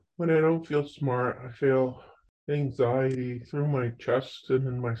When I don't feel smart, I feel anxiety through my chest and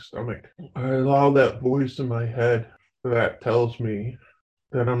in my stomach. I allow that voice in my head that tells me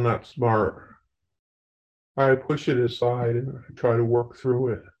that I'm not smart. I push it aside and I try to work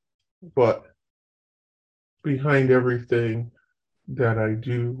through it. But behind everything that I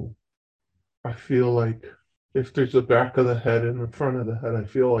do, I feel like if there's a back of the head and the front of the head, I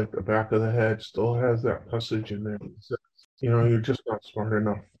feel like the back of the head still has that message in there. That says, you're just not smart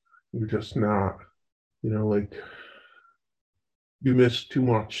enough. You're just not, like you miss too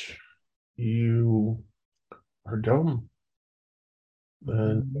much. You are dumb.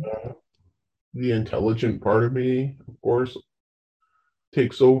 And Mhm. the intelligent part of me, of course,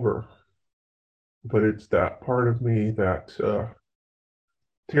 takes over. But it's that part of me that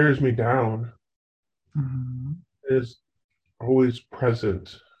tears me down, Mhm. is always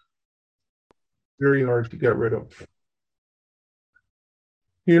present, very hard to get rid of.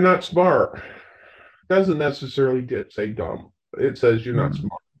 You're not smart. Doesn't necessarily say dumb. It says you're not Mhm.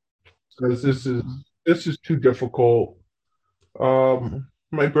 smart. Because this is Mhm. this is too difficult.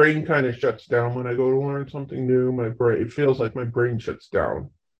 My brain kind of shuts down when I go to learn something new. My brain it feels like my brain shuts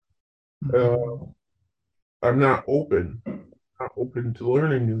down. Uh, Mhm. I'm not open to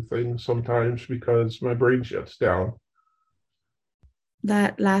learning new things sometimes because my brain shuts down.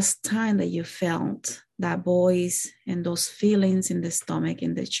 That last time that you felt that voice and those feelings in the stomach,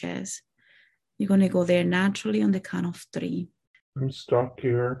 in the chest, you're going to go there naturally on the count of three. I'm stuck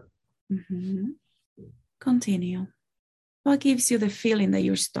here. Mhm. Continue. What gives you the feeling that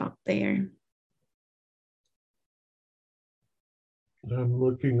you're stuck there? I'm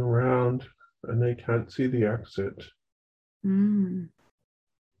looking around and I can't see the exit. Mm.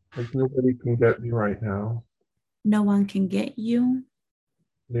 Like nobody can get me right now. No one can get you.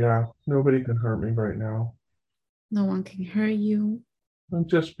 Yeah, nobody can hurt me right now. No one can hurt you. I'm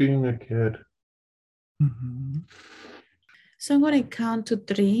just being a kid. Mhm. So I'm going to count to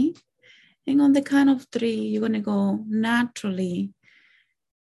three. And on the count of three, you're going to go naturally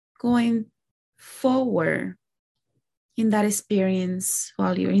going forward in that experience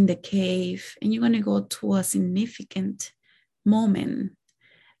while you're in the cave. And you're going to go to a significant moment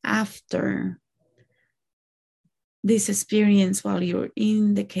after this experience while you're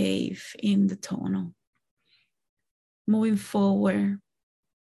in the cave, in the tunnel. Moving forward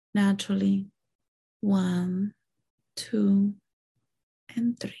naturally. One, two,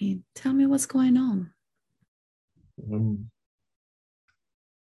 and three. Tell me what's going on. I'm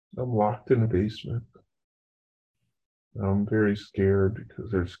I'm locked in a basement. I'm very scared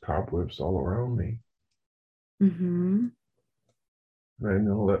because there's cobwebs all around me. Mm-hmm. And I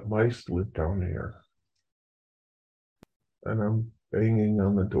know that mice live down here. And I'm banging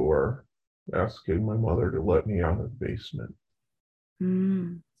on the door, asking my mother to let me out of the basement.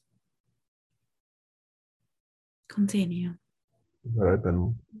 Mm. Continue. But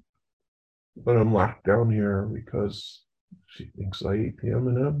I'm locked down here because she thinks I ate the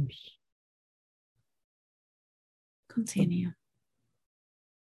M&Ms. Continue.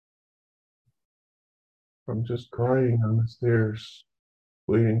 I'm just crying on the stairs,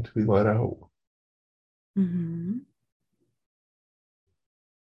 waiting to be let out. Mm-hmm.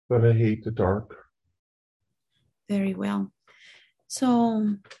 But I hate the dark. Very well.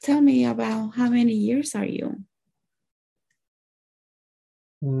 So tell me about how many years are you?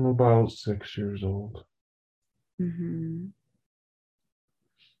 I'm about 6 years old. Mm-hmm.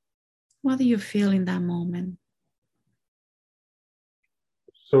 What do you feel in that moment?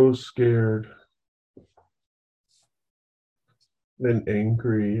 So scared and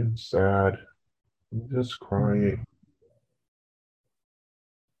angry and sad. I'm just crying. Mhm.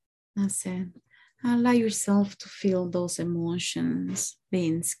 That's it. Allow yourself to feel those emotions,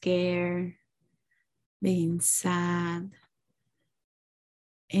 being scared, being sad,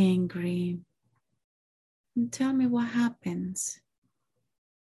 angry. And tell me what happens.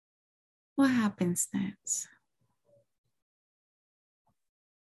 What happens next?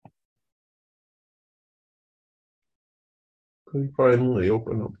 They finally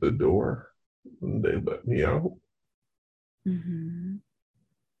open up the door and they let me out. Mm-hmm.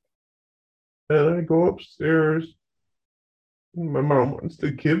 And I go upstairs and my mom wants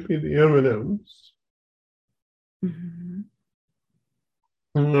to give me the M&Ms. Mm-hmm.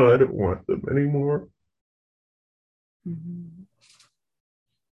 No, I don't want them anymore. Mm-hmm.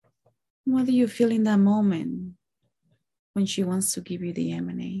 What do you feel in that moment when she wants to give you the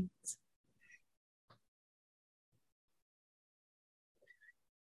M&As?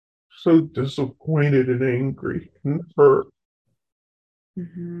 So disappointed and angry and hurt.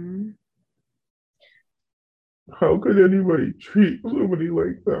 Mm-hmm. How could anybody treat somebody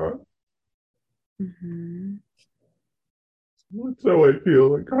like that? Mm-hmm. That's how I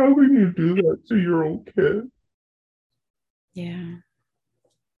feel. Like, how can you do that to your own kid? Yeah,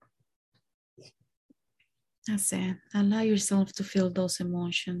 that's it. Allow yourself to feel those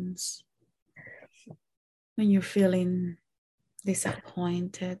emotions when you're feeling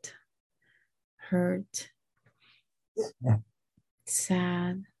disappointed, hurt,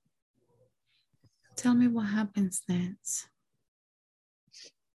 sad. Tell me what happens next.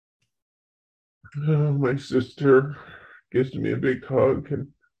 My sister gives me a big hug, and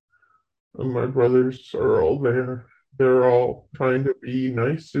my brothers are all there. They're all trying to be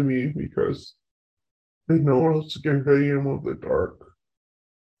nice to me because they know how scared I am of the dark.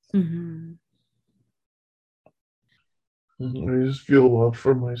 Mm-hmm. I just feel love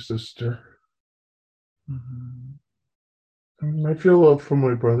for my sister. Mhm. I feel love for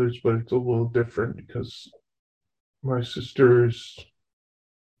my brothers, but it's a little different because my sister's,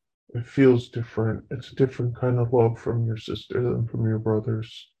 it feels different. It's a different kind of love from your sister than from your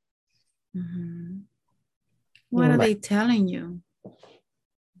brothers. Mm-hmm. What are Well, they telling you?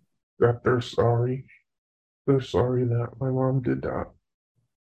 that they're sorry. They're sorry that my mom did that.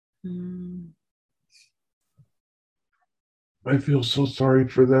 Mm-hmm. I feel so sorry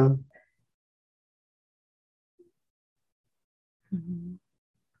for them.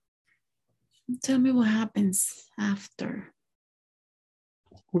 Tell me what happens after.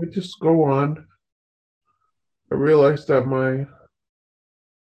 We just go on. I realized that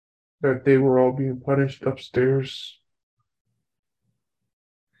they were all being punished upstairs.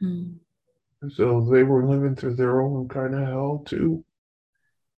 Mm-hmm. So they were living through their own kind of hell too.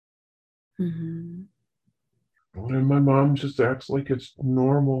 Mm-hmm. And my mom just acts like it's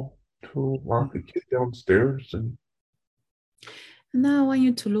normal to lock a kid downstairs. And Now I want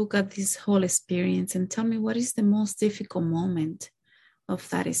you to look at this whole experience and tell me what is the most difficult moment of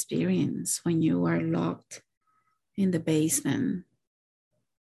that experience when you are locked in the basement.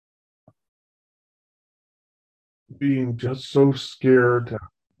 being just so scared that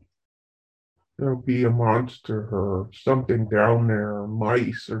there'll be a monster or something down there,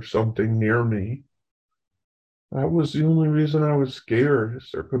 mice or something near me. That was the only reason I was scared, is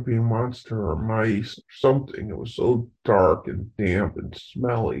there could be a monster or mice or something. It was so dark and damp and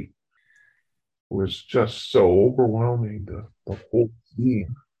smelly. It was just so overwhelming, the whole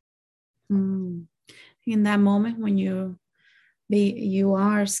scene. Mm. In that moment when you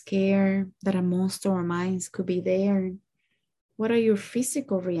are scared that a monster or mice could be there, what are your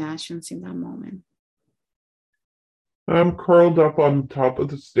physical reactions in that moment? I'm curled up on top of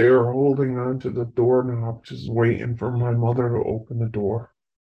the stair, holding onto the doorknob, just waiting for my mother to open the door.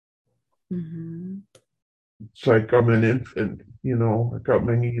 Mm-hmm. It's like I'm an infant, I got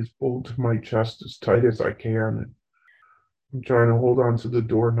my knees pulled to my chest as tight as I can. And I'm trying to hold on to the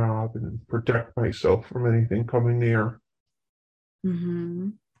doorknob and protect myself from anything coming near. Mm-hmm.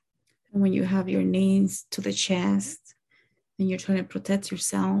 And when you have your knees to the chest and you're trying to protect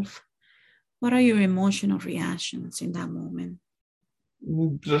yourself, what are your emotional reactions in that moment?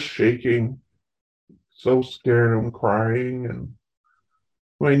 I'm just shaking, so scared I'm crying, and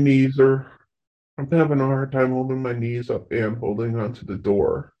my knees are, I'm having a hard time holding my knees up and holding onto the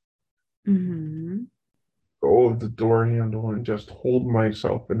door. Mm-hmm. Go of the door handle and just hold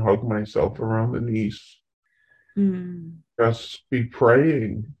myself and hug myself around the knees. Mm-hmm. Just be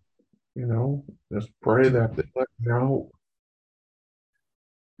praying, you know, just pray that they let me out.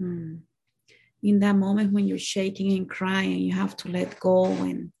 In that moment when you're shaking and crying, you have to let go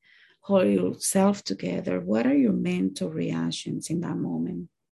and hold yourself together. What are your mental reactions in that moment?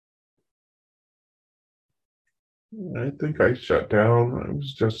 I think I shut down. I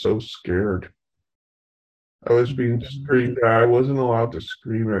was just so scared. I was being Mhm. screamed at. I wasn't allowed to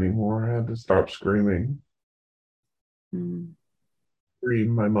scream anymore. I had to stop screaming. Mm. Scream,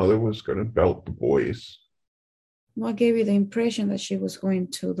 my mother was going to belt the boys. What gave you the impression that she was going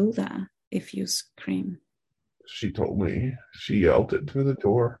to do that if you scream? She told me. She yelled it through the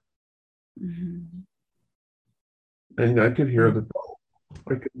door. Mhm. And I could hear the belt.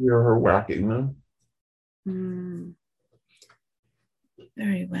 I could hear her whacking them. Mm.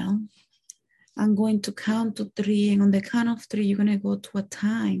 Very well. I'm going to count to three, and on the count of three, you're going to go to a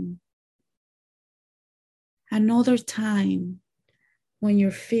time. Another time when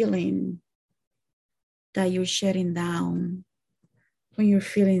you're feeling that you're shutting down, when you're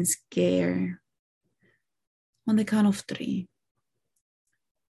feeling scared. On the count of three.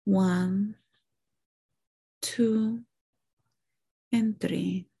 One, two, and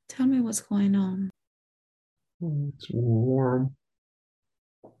three. Tell me what's going on. It's warm.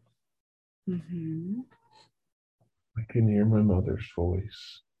 Mm-hmm. I can hear my mother's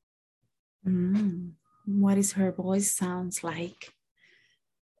voice. What is her voice sounds like?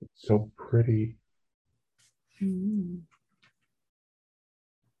 It's so pretty.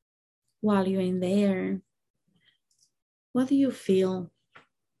 While you're in there, what do you feel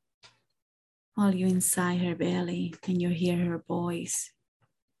while you're inside her belly and you hear her voice?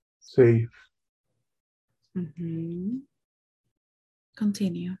 Safe.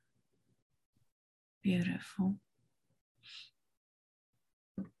 Continue. Beautiful.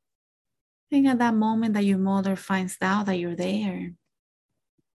 And at that moment that your mother finds out that you're there,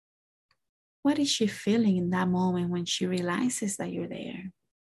 what is she feeling in that moment when she realizes that you're there?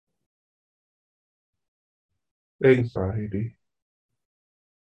 Anxiety.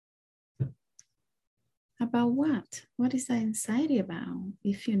 About what? What is that anxiety about,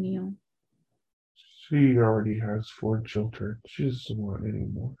 if you knew? She already has 4 children. She doesn't want any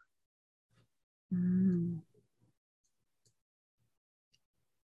more.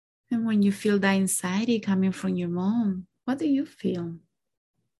 And when you feel that anxiety coming from your mom, what do you feel?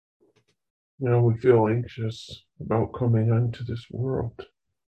 You know, we feel anxious about coming into this world.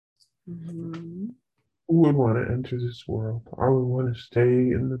 Who would want to enter this world? I would want to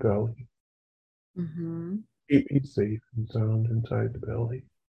stay in the belly. Keep me safe and sound inside the belly.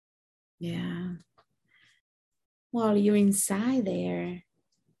 Yeah. While you're inside there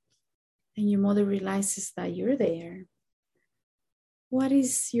and your mother realizes that you're there, what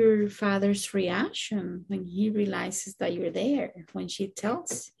is your father's reaction when he realizes that you're there, when she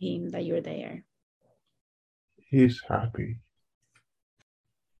tells him that you're there? He's happy.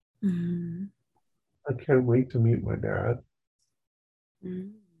 I can't wait to meet my dad. So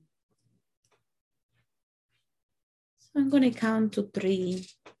I'm going to count to 3.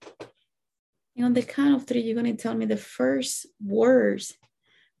 And on the count of 3, you're going to tell me the first words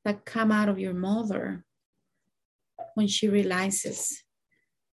that come out of your mother when she realizes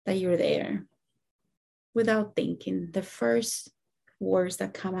that you're there. Without thinking, the first words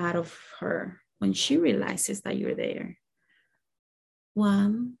that come out of her when she realizes that you're there.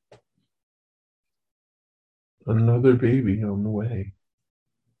 1. Another baby on the way.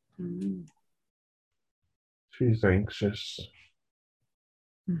 She's anxious.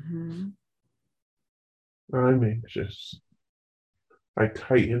 Mm-hmm. I'm anxious. I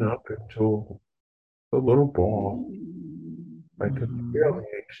tighten up into a little ball. I can feel the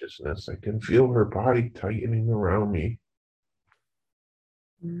anxiousness. I can feel her body tightening around me.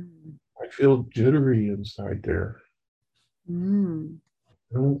 I feel jittery inside there. I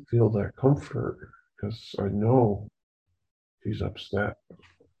don't feel that comfort because I know she's upset.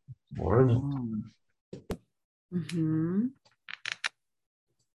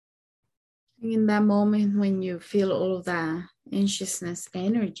 In that moment when you feel all of that anxiousness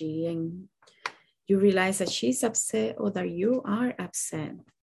energy and you realize that she's upset or that you are upset.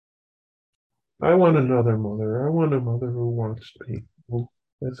 I want another mother. I want a mother who wants me, who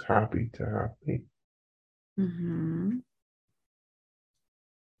is happy to have me.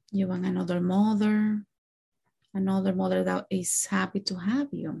 You want another mother that is happy to have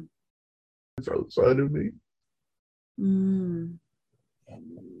you. It's outside of me.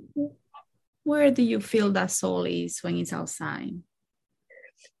 Where do you feel that soul is when it's outside?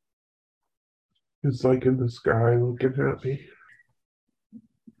 It's like in the sky looking at me.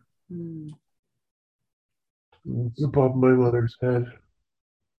 It's above my mother's head.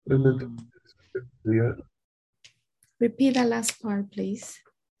 And then see it. Repeat that last part, please.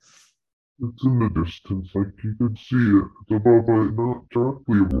 It's in the distance, like you can see it. It's above my, not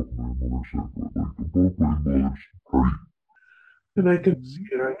directly above my mother's head, but like above my mother's height. And I can see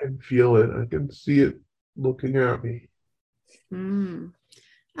it, I can feel it, I can see it looking at me.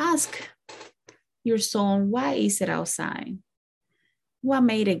 Ask your soul, why is it outside? What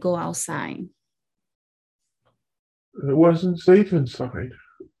made it go outside? It wasn't safe inside.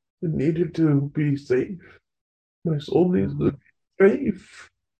 It needed to be safe. My soul needs to be safe.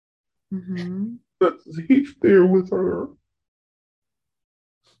 Not safe there with her.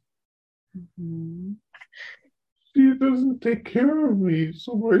 She doesn't take care of me,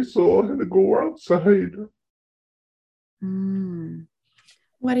 so my soul had to go outside.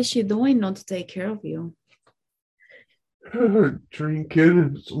 What is she doing not to take care of you? Drinking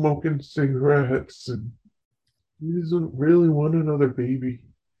and smoking cigarettes, and she doesn't really want another baby.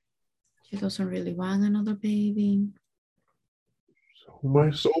 She doesn't really want another baby. So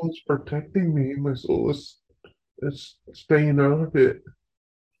my soul is protecting me. My soul is staying out of it.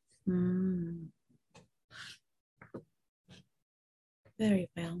 Very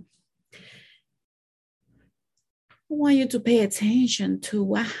well. I want you to pay attention to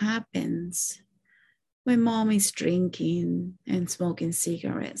what happens When mom is drinking and smoking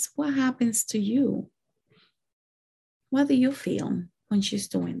cigarettes, what happens to you? What do you feel when she's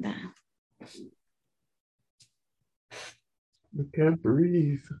doing that? I can't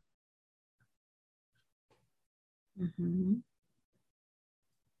breathe. Mm-hmm.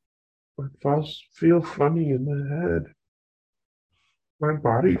 I feel funny in the head. My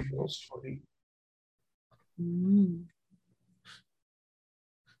body feels funny. Mm.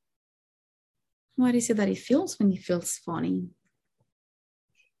 What is it that it feels when it feels funny?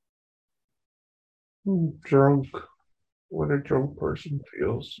 I'm drunk. What a drunk person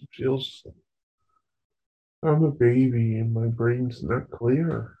feels. It feels I'm a baby and my brain's not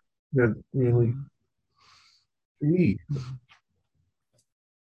clear. Can't really see.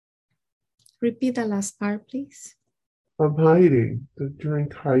 Repeat the last part, please. I'm hiding. The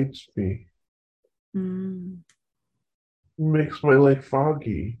drink hides me. Mm. It makes my life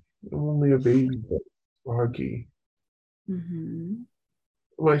foggy. I'm only a baby, but foggy. Mm-hmm.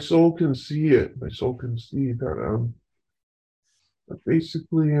 My soul can see it. My soul can see that I'm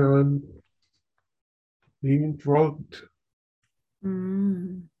basically on being drugged.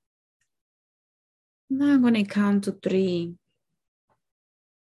 Mm. Now I'm going to count to 3.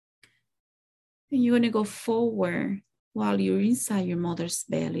 And you're going to go forward while you're inside your mother's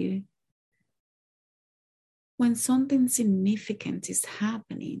belly. When something significant is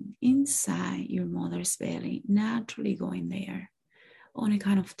happening inside your mother's belly, naturally going there on a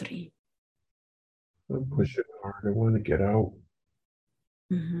count of 3. I'm pushing hard. I want to get out.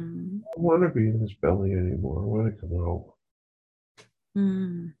 Mm-hmm. I don't want to be in this belly anymore. I want to come out.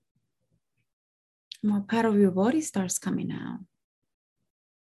 Mm. What part of your body starts coming out?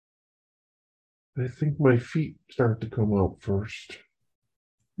 I think my feet start to come out first.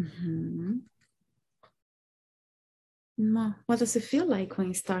 Mm-hmm. What does it feel like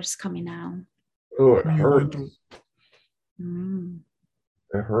when it starts coming out? Oh, it When you're going hurts. through, Mm.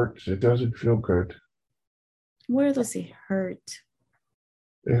 It hurts. It doesn't feel good. Where does it hurt?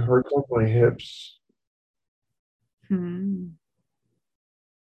 It hurts on my hips. Mm.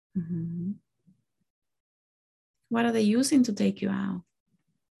 Mm-hmm. What are they using to take you out?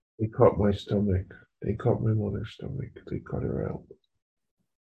 They cut my stomach. They cut my mother's stomach. They cut her out.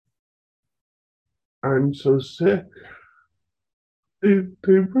 I'm so sick. They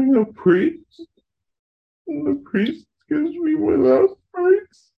bring a priest, and the priest gives me my last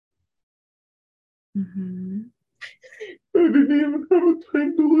rites. Mm-hmm. I didn't even have a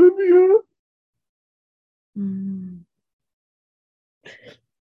time to live Mm-hmm.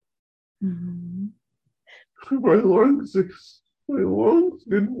 Mm-hmm. yet. My lungs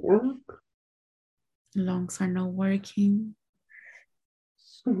didn't work. Lungs are not working.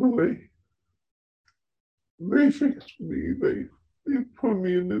 So they fixed me. They put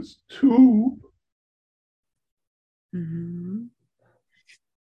me in this tube. Mm-hmm.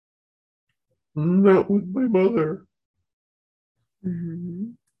 Not with my mother. Mm-hmm.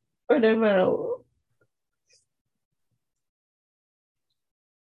 Whatever.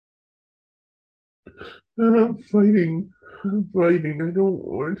 And I'm fighting. I'm fighting. I don't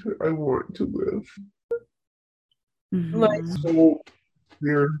want to. I want to live. My Mm-hmm. soul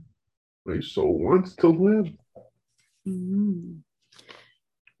here. My soul wants to live. Mm-hmm.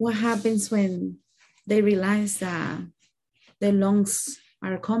 What happens when they realize that the lungs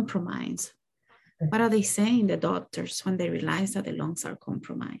are compromised? What are they saying, the doctors, when they realize that the lungs are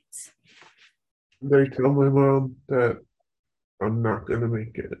compromised? They tell my mom that I'm not gonna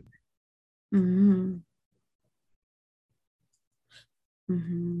make it. Mm-hmm.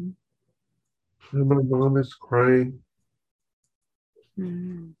 Mm-hmm. And my mom is crying.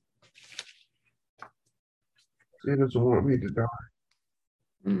 Mm-hmm. She doesn't want me to die.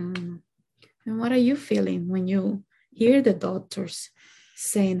 Mm-hmm. And what are you feeling when you hear the doctors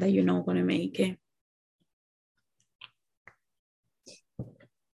saying that you're not going to make it?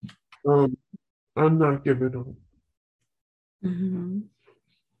 I'm not giving up. Mm-hmm.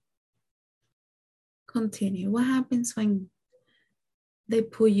 Continue. What happens when they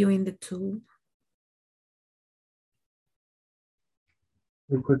put you in the tube?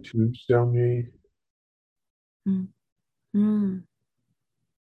 They put tubes down me. Mm-hmm.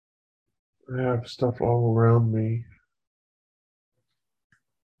 I have stuff all around me.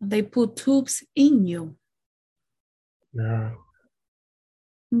 They put tubes in you. Yeah.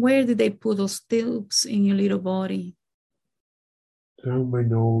 Where did they put those tubes in your little body? Down my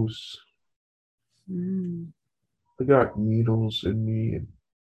nose. Mm-hmm. I got needles in me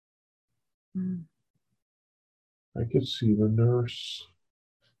and I could see the nurse.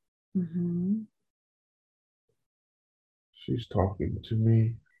 Mm-hmm. She's talking to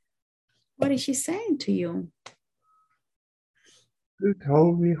me. What is she saying to you? They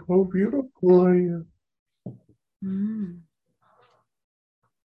tell me how beautiful I am. Mm.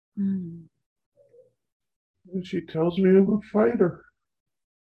 Mm. And she tells me I'm a fighter.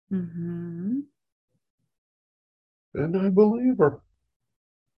 Mm-hmm. And I believe her.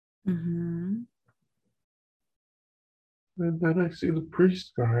 Mm-hmm. And then I see the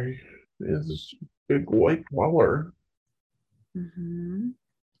priest guy. He has this big white collar. Mm-hmm.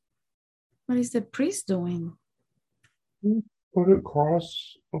 What is the priest doing? He put it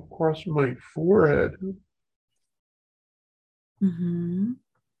across my forehead. Mm-hmm.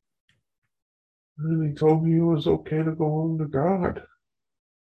 And he told me it was okay to go home to God.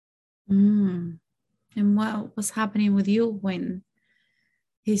 Mm. And what was happening with you when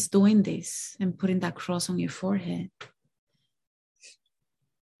he's doing this and putting that cross on your forehead?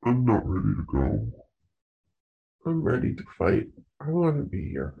 I'm not ready to go. I'm ready to fight. I want to be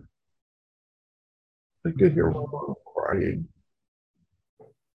here. I can hear my mom crying.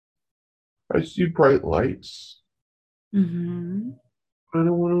 I see bright lights. Mm-hmm. I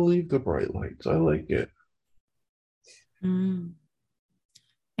don't want to leave the bright lights. I like it. Mm.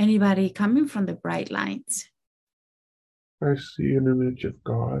 Anybody coming from the bright lights? I see an image of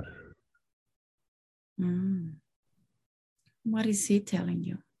God. Mm. What is he telling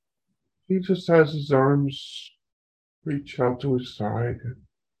you? He just has his arms reached out to his side,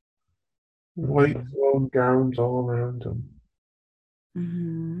 white flowing gowns all around him.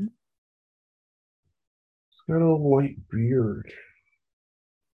 Mm-hmm. He's got a white beard.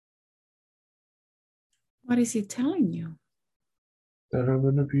 What is he telling you? That I'm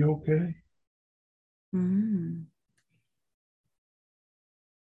going to be okay. Mm.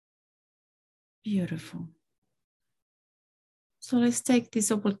 Beautiful. So let's take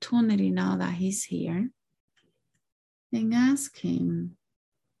this opportunity now that he's here and ask him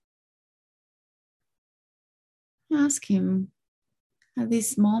at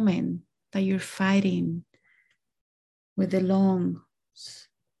this moment that you're fighting with the lungs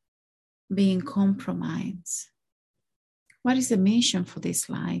being compromised. What is the mission for this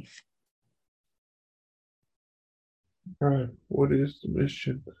life? God, what is the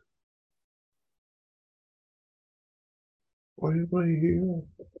mission? Why am I here?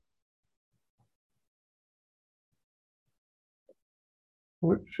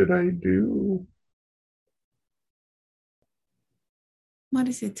 What should I do? What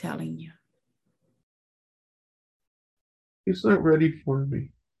is he telling you? He's not ready for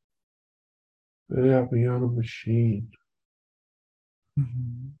me. They have me on a machine.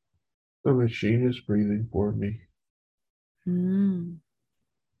 Mm-hmm. The machine is breathing for me. Mm.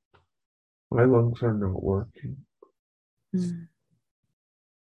 My lungs are not working. Mm.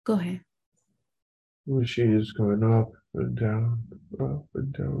 Go ahead. The machine is going up and down, up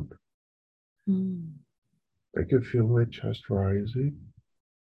and down. Mm. I can feel my chest rising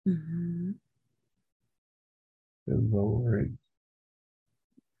Mm-hmm. and lowering.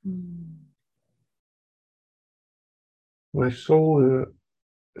 Mm. My soul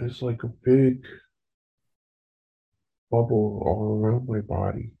is like a big bubble all around my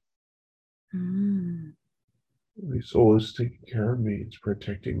body. Mm. My soul is taking care of me. It's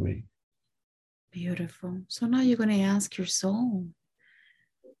protecting me. Beautiful. So now you're going to ask your soul.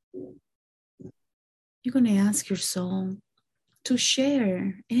 You're going to ask your soul to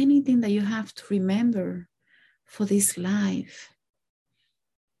share anything that you have to remember for this life.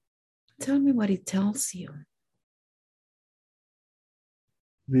 Tell me what it tells you.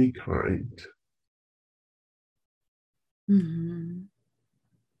 Be kind. Mm-hmm.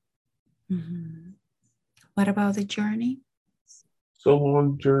 Mm-hmm. What about the journey? It's a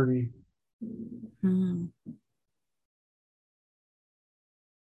long journey. Mm-hmm.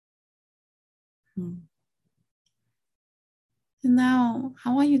 And now I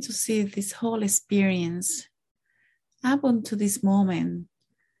want you to see this whole experience up until this moment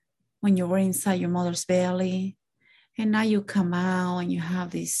when you were inside your mother's belly, and now you come out and you have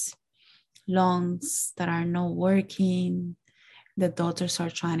these lungs that are not working. The doctors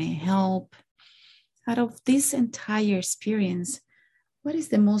are trying to help. Out of this entire experience, what is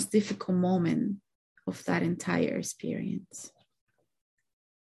the most difficult moment of that entire experience?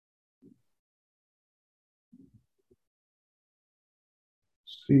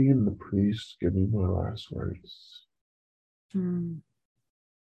 Seeing the priest give me my last rites. Mm.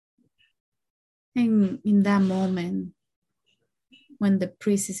 And in that moment, when the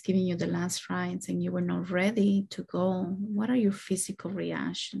priest is giving you the last rites and you were not ready to go, what are your physical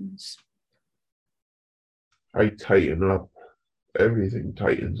reactions? I tighten up. Everything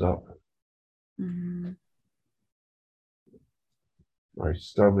tightens up. Mm-hmm. my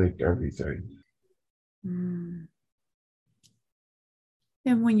stomach, everything. Mm.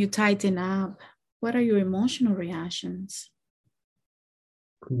 And when you tighten up, what are your emotional reactions?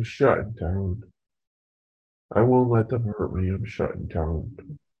 I'm shutting down. I won't let them hurt me. I'm shutting down.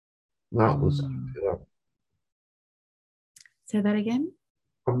 Not listening to them. Say that again.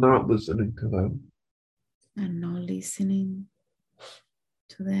 I'm not listening to them. I'm not listening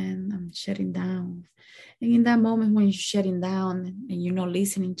to them. I'm shutting down. And in that moment when you're shutting down and you're not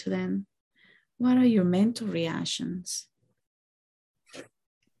listening to them, what are your mental reactions?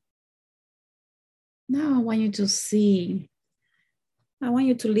 Now I want you to see. I want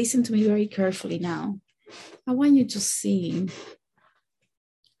you to listen to me very carefully now. I want you to see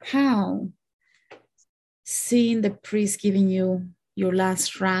how seeing the priest giving you your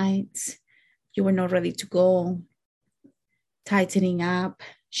last rites, you were not ready to go, tightening up,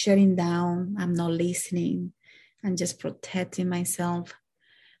 shutting down, I'm not listening, I'm just protecting myself.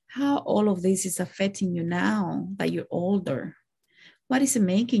 How all of this is affecting you now that you're older. What is it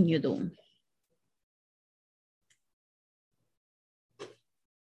making you do?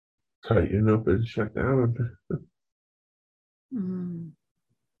 Tighten up and shut down. Mm.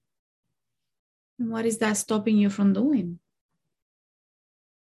 And what is that stopping you from doing?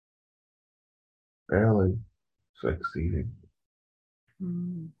 Barely succeeding.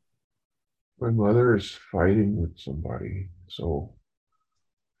 Mm. My mother is fighting with somebody, so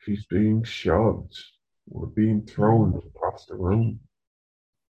she's being shoved or being thrown across the room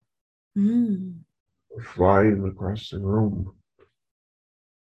Mm. or flying across the room.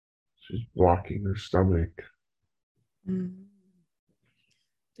 She's blocking her stomach. Mm.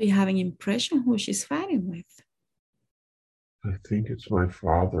 Do you have an impression who she's fighting with? I think it's my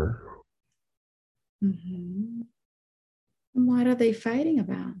father. Mm-hmm. What are they fighting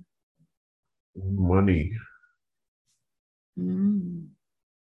about? Money. Mm.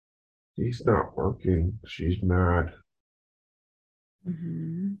 He's not working. She's mad.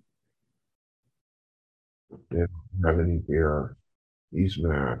 Mm-hmm. They don't have any beer. He's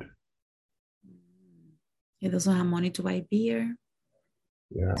mad. He doesn't have money to buy beer,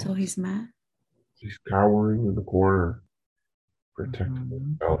 Yeah. so he's mad. He's cowering in the corner, protecting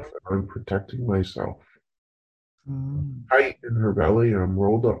himself, and I'm protecting myself. Tight in her belly. I'm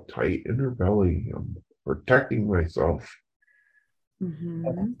rolled up tight in her belly. I'm protecting myself.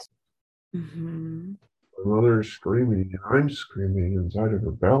 Mm-hmm. Mm-hmm. My mother is screaming, and I'm screaming inside of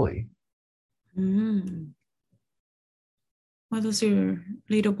her belly. Mm. What does your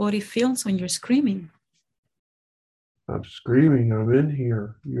little body feel when you're screaming? I'm screaming, I'm in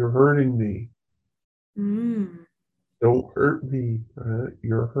here. You're hurting me. Mm. Don't hurt me.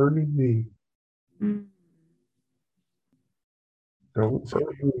 You're hurting me. Mm. Don't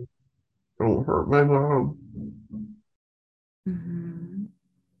hurt me. Don't hurt my mom. Mm-hmm.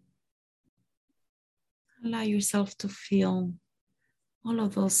 Allow yourself to feel all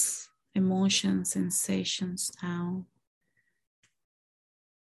of those emotions, sensations now.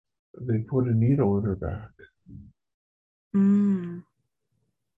 They put a needle in her back. Mm.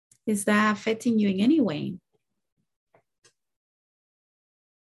 Is that affecting you in any way?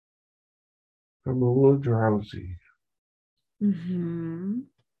 I'm a little drowsy. Mm-hmm.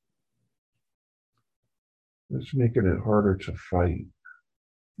 It's making it harder to fight.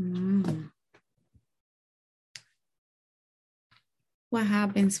 Mm. What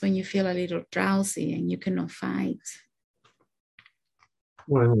happens when you feel a little drowsy and you cannot fight?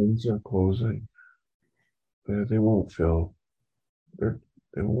 My lungs are closing. They won't fill.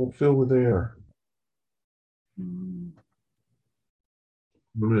 They won't fill with air. Mm.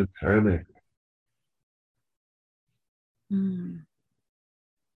 I'm in panic. Mm.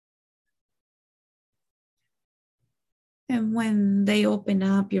 And when they open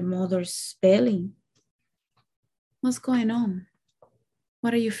up your mother's belly, what's going on?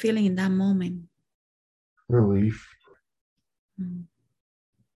 What are you feeling in that moment? Relief. Mm.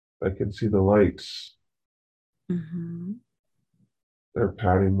 I can see the lights. Mm-hmm. They're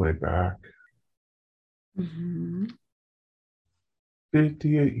patting my back. Mm-hmm.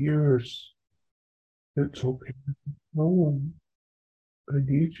 58 years. It's okay. Home. I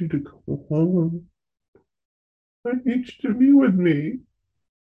need you to go home. I need you to be with me.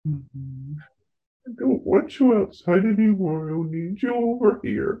 I don't want you outside anymore. I need you over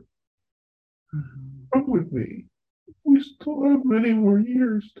here. Come with me. We still have many more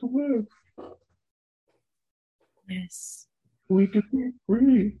years to live. Yes. We can be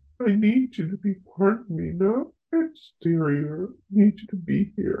free. I need you to be part of me, not exterior. I need you to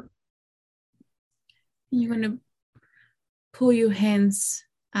be here. You're going to pull your hands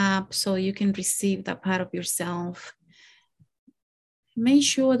up so you can receive that part of yourself. Make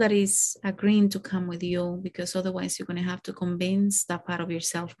sure that it's agreeing to come with you, because otherwise you're going to have to convince that part of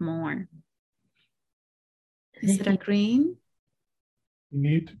yourself more. Is it agreeing? You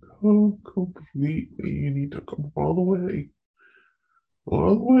need to go completely. You need to come all the way.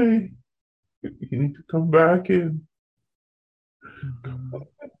 All the way. You need to come back in. Mhm.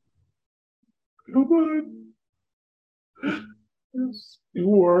 Come on. Yes,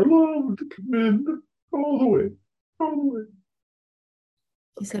 you are allowed to come in. All the way. All the way.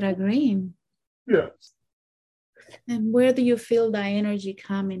 Is it agreeing? Yes. And where do you feel that energy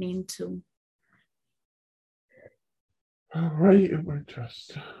coming into? Right in my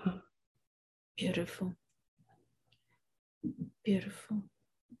chest. Beautiful. Beautiful.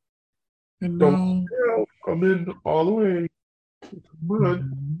 And Don't now, stay out. Come in all the way. Come on.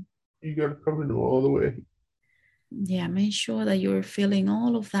 mhm, You gotta come in all the way. Yeah, make sure that you're feeling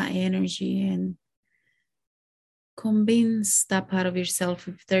all of that energy and convince that part of yourself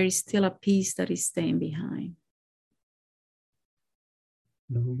if there is still a piece that is staying behind.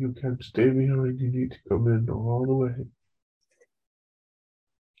 No, you can't stay behind. You need to come in all the way.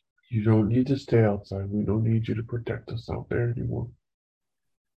 You don't need to stay outside. We don't need you to protect us out there anymore.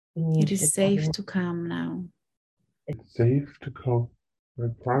 It is safe to come now. It's safe to come. I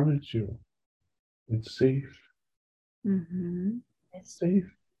promise you. It's safe. Mhm. It's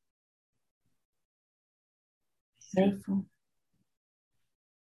safe. Beautiful.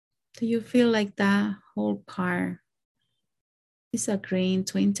 Do you feel like that whole part is agreeing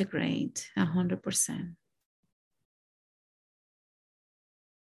to integrate 100%?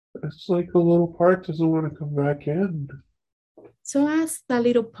 It's like a little part doesn't want to come back in. So ask that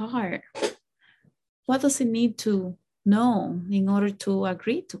little part, what does it need to know in order to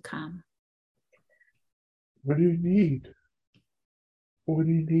agree to come? What do you need? What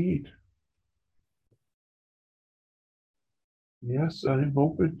do you need? Yes, I'm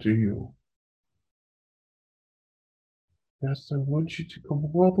open to you. Yes, I want you to come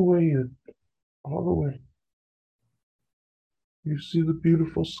all the way in. All the way. You see the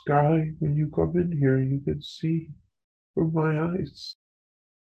beautiful sky when you come in here, you can see from my eyes.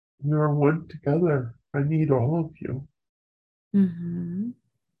 We are one together. I need all of you. Mhm.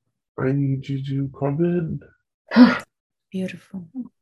 I need you to come in. Beautiful.